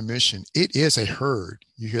 boy, at intermission, it is a herd.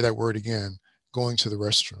 You hear that word again, going to the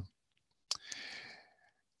restroom.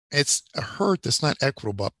 It's a herd that's not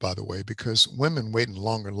equitable, by the way, because women wait in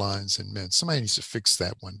longer lines than men. Somebody needs to fix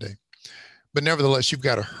that one day. But nevertheless, you've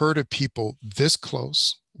got a herd of people this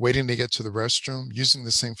close, waiting to get to the restroom, using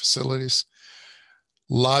the same facilities.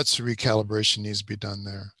 Lots of recalibration needs to be done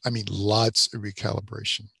there. I mean, lots of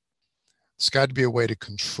recalibration. There's got to be a way to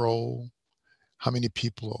control how many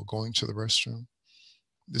people are going to the restroom.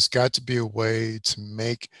 There's got to be a way to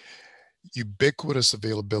make ubiquitous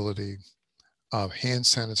availability of hand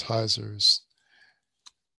sanitizers,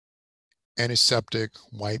 antiseptic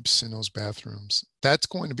wipes in those bathrooms. That's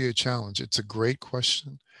going to be a challenge. It's a great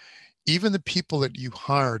question. Even the people that you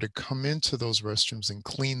hire to come into those restrooms and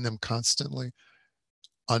clean them constantly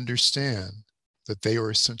understand that they are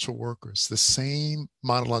essential workers. The same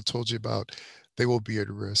model I told you about, they will be at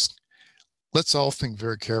risk. Let's all think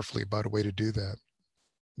very carefully about a way to do that.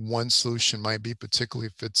 One solution might be, particularly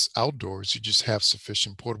if it's outdoors, you just have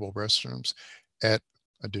sufficient portable restrooms at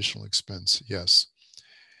additional expense, yes.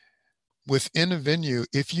 Within a venue,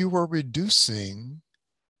 if you are reducing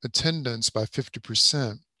attendance by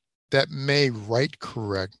 50%, that may right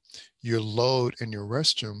correct your load in your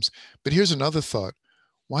restrooms. But here's another thought.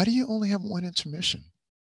 Why do you only have one intermission?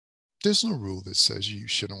 There's no rule that says you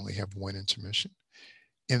should only have one intermission.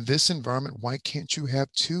 In this environment, why can't you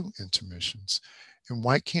have 2 intermissions? And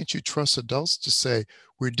why can't you trust adults to say,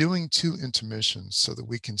 we're doing 2 intermissions so that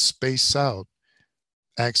we can space out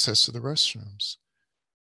access to the restrooms?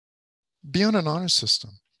 Be on an honor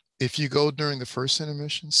system. If you go during the first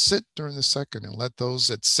intermission, sit during the second and let those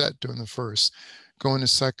that sat during the first go in the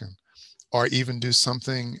second. Or even do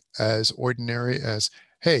something as ordinary as,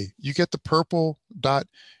 hey, you get the purple dot,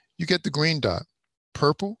 you get the green dot.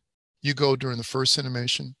 Purple, you go during the first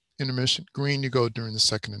intermission. Green, you go during the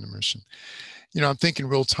second intermission. You know, I'm thinking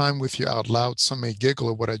real time with you out loud. Some may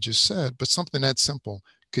giggle at what I just said, but something that simple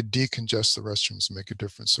could decongest the restrooms and make a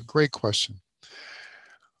difference. So great question.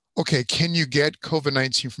 Okay, can you get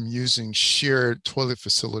COVID-19 from using shared toilet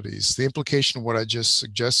facilities? The implication of what I just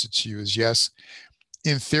suggested to you is yes.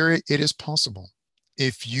 In theory, it is possible.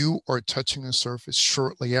 If you are touching a surface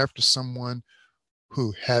shortly after someone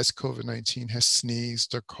who has COVID-19 has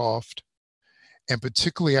sneezed or coughed, and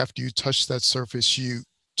particularly after you touch that surface, you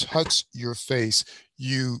touch your face,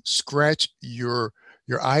 you scratch your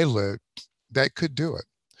eyelid, that could do it.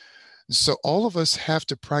 So all of us have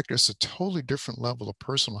to practice a totally different level of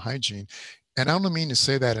personal hygiene. And I don't mean to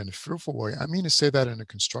say that in a fearful way. I mean to say that in a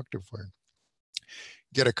constructive way.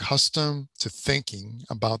 Get accustomed to thinking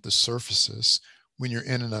about the surfaces when you're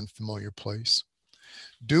in an unfamiliar place.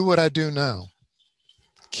 Do what I do now.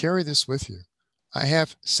 Carry this with you. I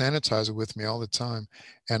have sanitizer with me all the time,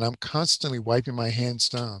 and I'm constantly wiping my hands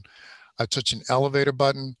down. I touch an elevator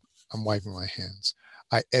button, I'm wiping my hands.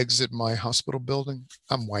 I exit my hospital building,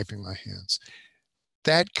 I'm wiping my hands.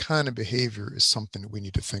 That kind of behavior is something that we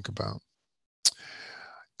need to think about.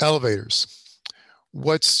 Elevators.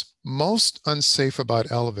 What's most unsafe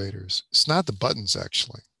about elevators, it's not the buttons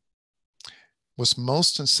actually. What's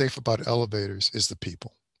most unsafe about elevators is the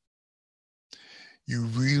people. You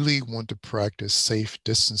really want to practice safe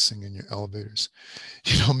distancing in your elevators.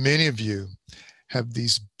 You know, many of you have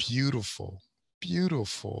these beautiful,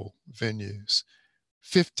 beautiful venues,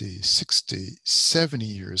 50, 60, 70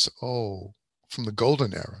 years old from the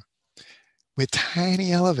golden era with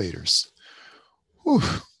tiny elevators. Whew,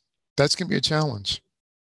 that's going to be a challenge.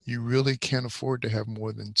 You really can't afford to have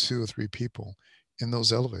more than 2 or 3 people in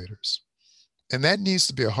those elevators. And that needs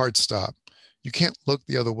to be a hard stop. You can't look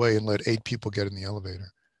the other way and let 8 people get in the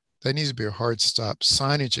elevator. That needs to be a hard stop.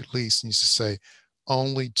 Signage at least needs to say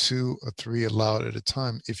only 2 or 3 allowed at a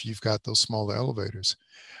time if you've got those smaller elevators.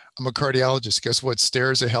 I'm a cardiologist. Guess what?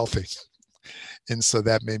 Stairs are healthy. And so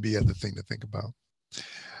that may be the thing to think about.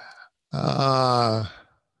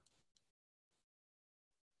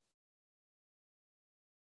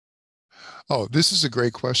 Oh, this is a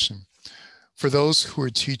great question. For those who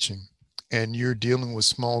are teaching and you're dealing with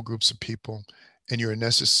small groups of people and you're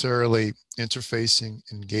necessarily interfacing,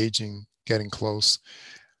 engaging, getting close,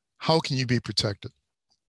 how can you be protected?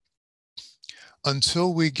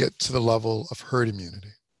 Until we get to the level of herd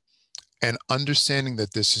immunity and understanding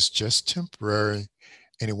that this is just temporary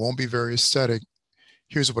and it won't be very aesthetic,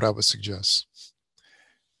 here's what I would suggest.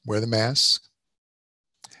 Wear the mask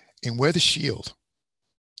and wear the shield.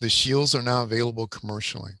 The shields are now available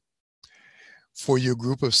commercially. For your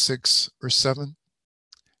group of 6 or 7,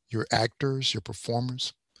 your actors, your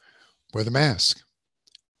performers, wear the mask.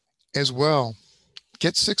 As well,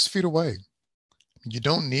 get 6 feet away. You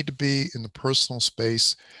don't need to be in the personal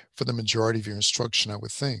space for the majority of your instruction, I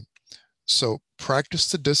would think. So practice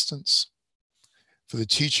the distance. For the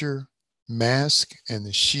teacher, mask and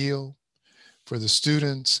the shield. For the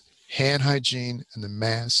students, hand hygiene and the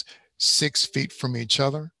mask, 6 feet from each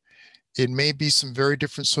other. It may be some very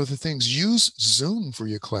different sorts of things. Use Zoom for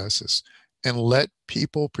your classes and let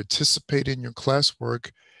people participate in your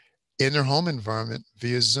classwork in their home environment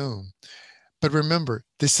via Zoom. But remember,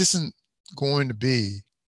 this isn't going to be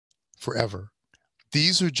forever.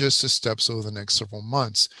 These are just the steps over the next several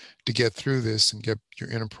months to get through this and get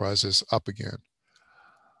your enterprises up again.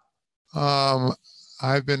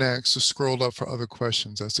 I've been asked to scroll up for other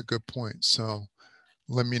questions. That's a good point. So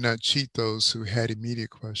let me not cheat those who had immediate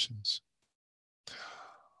questions.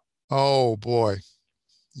 Oh boy,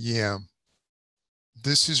 yeah.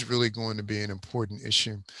 This is really going to be an important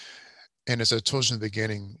issue. And as I told you in the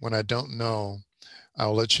beginning, when I don't know,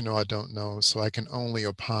 I'll let you know I don't know, so I can only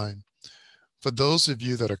opine. For those of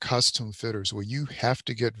you that are costume fitters, where you have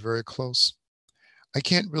to get very close, I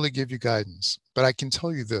can't really give you guidance, but I can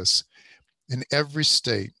tell you this. In every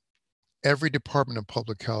state, every Department of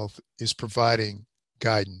Public Health is providing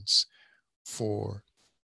guidance for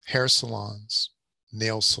hair salons,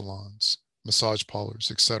 nail salons, massage parlors,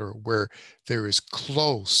 etc., where there is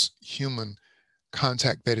close human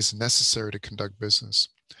contact that is necessary to conduct business.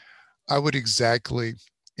 I would exactly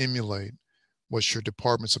emulate what your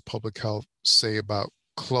departments of public health say about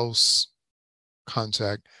close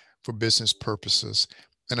contact for business purposes.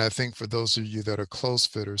 And I think for those of you that are close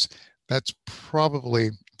fitters, that's probably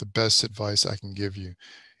the best advice I can give you.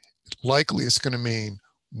 Likely it's going to mean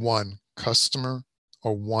 1 customer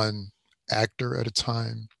or 1 actor at a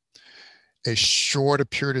time, as short a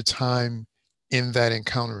period of time in that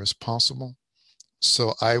encounter as possible.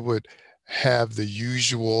 So I would have the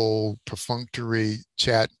usual perfunctory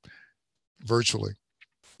chat virtually.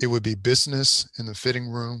 It would be business in the fitting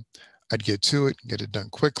room. I'd get to it, get it done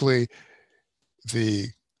quickly. The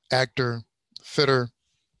actor, fitter,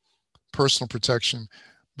 personal protection,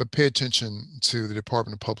 but pay attention to the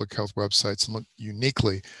Department of Public Health websites and look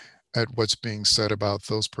uniquely at what's being said about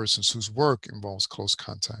those persons whose work involves close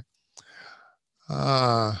contact.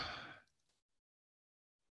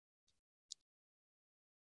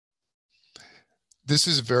 This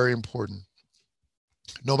is very important.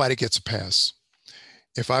 Nobody gets a pass.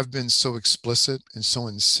 If I've been so explicit and so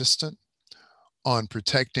insistent on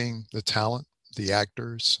protecting the talent, the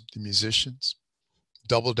actors, the musicians,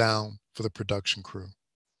 double down for the production crew,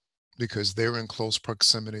 because they're in close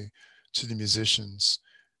proximity to the musicians,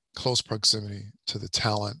 close proximity to the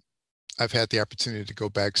talent. I've had the opportunity to go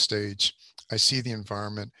backstage. I see the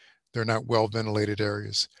environment. They're not well ventilated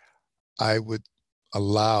areas. I would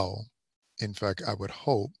allow, in fact, I would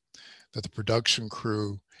hope that the production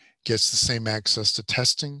crew gets the same access to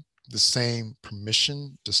testing, the same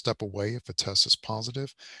permission to step away if a test is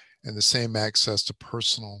positive, and the same access to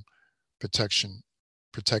personal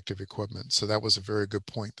protective equipment. So that was a very good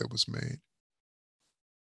point that was made.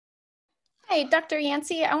 Hey, Dr.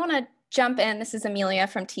 Yancy, I want to jump in. This is Amelia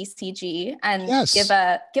from TCG and Yes. give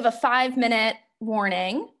a 5-minute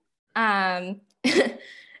warning.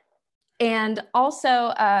 and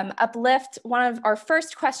also uplift one of our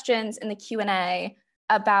first questions in the Q&A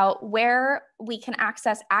about where we can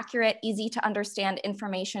access accurate, easy to understand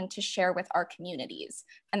information to share with our communities.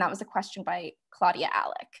 And that was a question by Claudia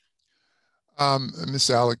Alec. Ms.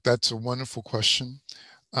 Alec, that's a wonderful question.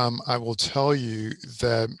 I will tell you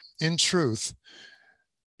that in truth,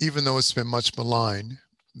 even though it's been much maligned,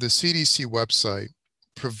 the CDC website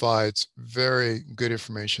provides very good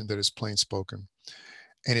information that is plain spoken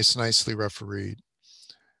and it's nicely refereed.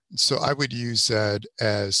 So I would use that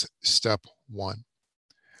as step one.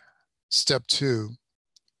 Step two,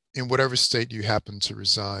 in whatever state you happen to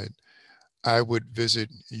reside, I would visit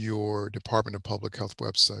your Department of Public Health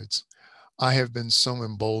websites. I have been so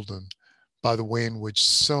emboldened by the way in which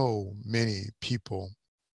so many people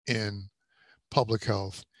in public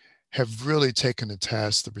health have really taken to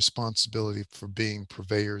task the responsibility for being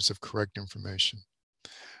purveyors of correct information.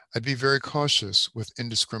 I'd be very cautious with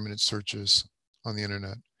indiscriminate searches on the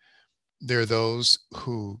internet. There are those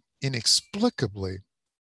who inexplicably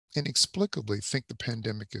think the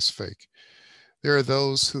pandemic is fake. There are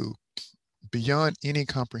those who, beyond any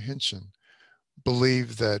comprehension,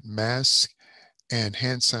 believe that masks and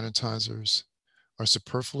hand sanitizers are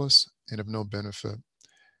superfluous and of no benefit.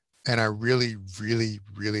 And I really, really,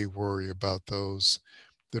 really worry about those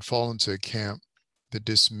that fall into a camp that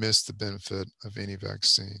dismiss the benefit of any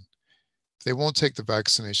vaccine. If they won't take the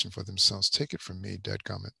vaccination for themselves, take it from me,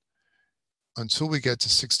 dadgummit. Until we get to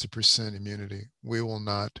 60% immunity, we will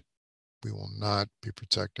not be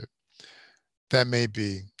protected. That may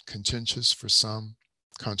be contentious for some,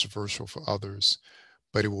 controversial for others,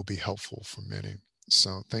 but it will be helpful for many.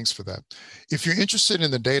 So thanks for that. If you're interested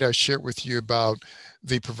in the data I shared with you about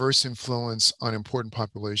the perverse influence on important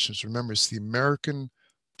populations, remember it's the American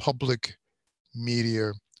Public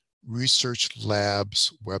Media Research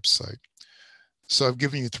Labs website. So I've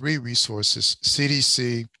given you 3 resources: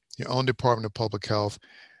 CDC, your own Department of Public Health,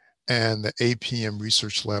 and the APM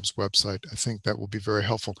Research Labs website. I think that will be very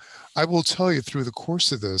helpful. I will tell you, through the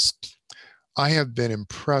course of this, I have been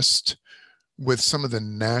impressed with some of the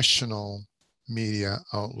national media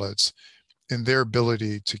outlets and their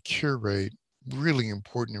ability to curate really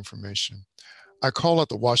important information. I call out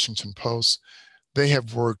the Washington Post. They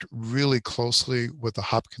have worked really closely with the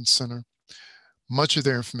Hopkins Center. Much of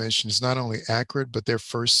their information is not only accurate, but they're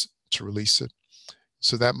first to release it.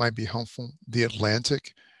 So that might be helpful. The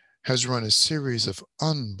Atlantic has run a series of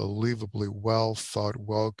unbelievably well thought,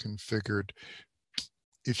 well configured,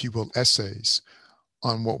 if you will, essays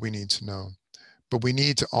on what we need to know. But we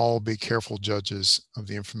need to all be careful judges of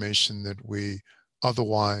the information that we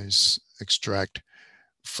otherwise extract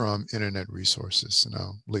from internet resources. And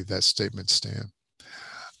I'll leave that statement stand.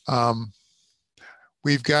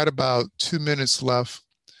 We've got about 2 minutes left.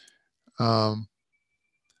 Boy,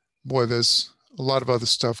 there's a lot of other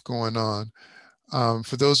stuff going on.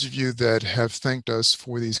 For those of you that have thanked us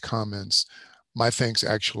for these comments, my thanks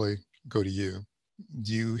actually go to you.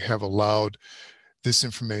 You have allowed this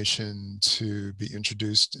information to be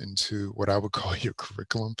introduced into what I would call your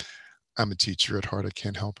curriculum. I'm a teacher at heart, I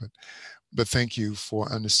can't help it. But thank you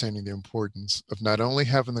for understanding the importance of not only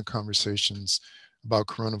having the conversations about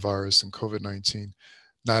coronavirus and COVID-19,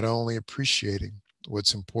 not only appreciating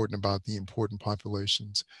what's important about the important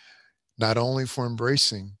populations, not only for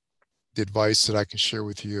embracing the advice that I can share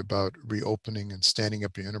with you about reopening and standing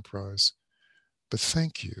up your enterprise, but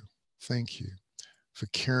thank you for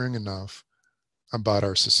caring enough about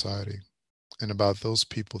our society and about those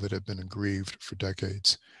people that have been aggrieved for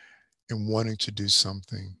decades and wanting to do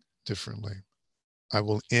something differently. I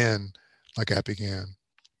will end like I began.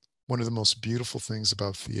 One of the most beautiful things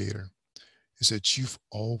about theater is that you've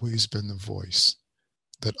always been the voice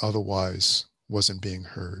that otherwise wasn't being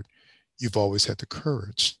heard. You've always had the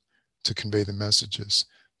courage to convey the messages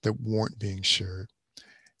that weren't being shared.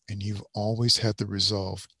 And you've always had the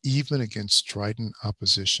resolve, even against strident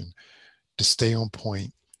opposition, to stay on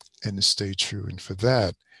point and to stay true. And for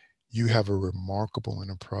that, you have a remarkable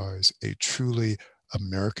enterprise, a truly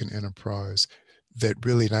American enterprise that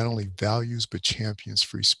really not only values but champions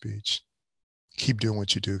free speech. Keep doing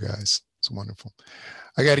what you do, guys. It's wonderful.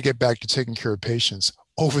 I got to get back to taking care of patients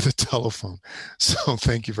over the telephone. So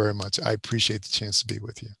thank you very much. I appreciate the chance to be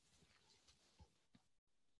with you.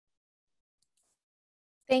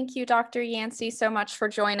 Thank you, Dr. Yancy, so much for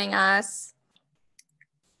joining us.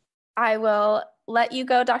 I will let you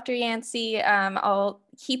go, Dr. Yancy. I'll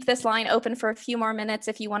keep this line open for a few more minutes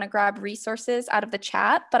if you want to grab resources out of the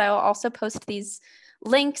chat, but I will also post these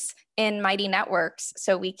links in Mighty Networks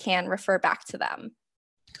so we can refer back to them.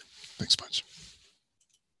 Thanks much.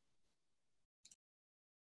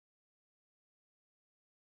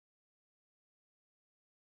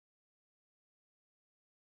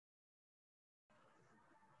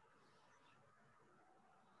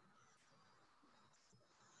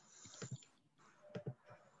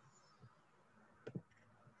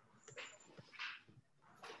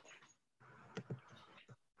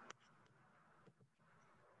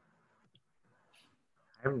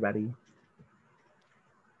 everybody.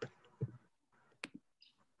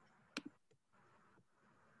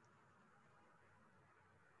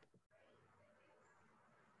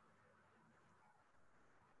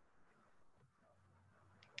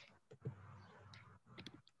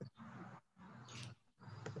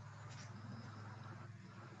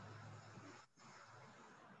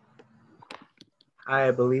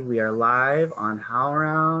 I believe we are live on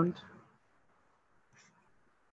HowlRound.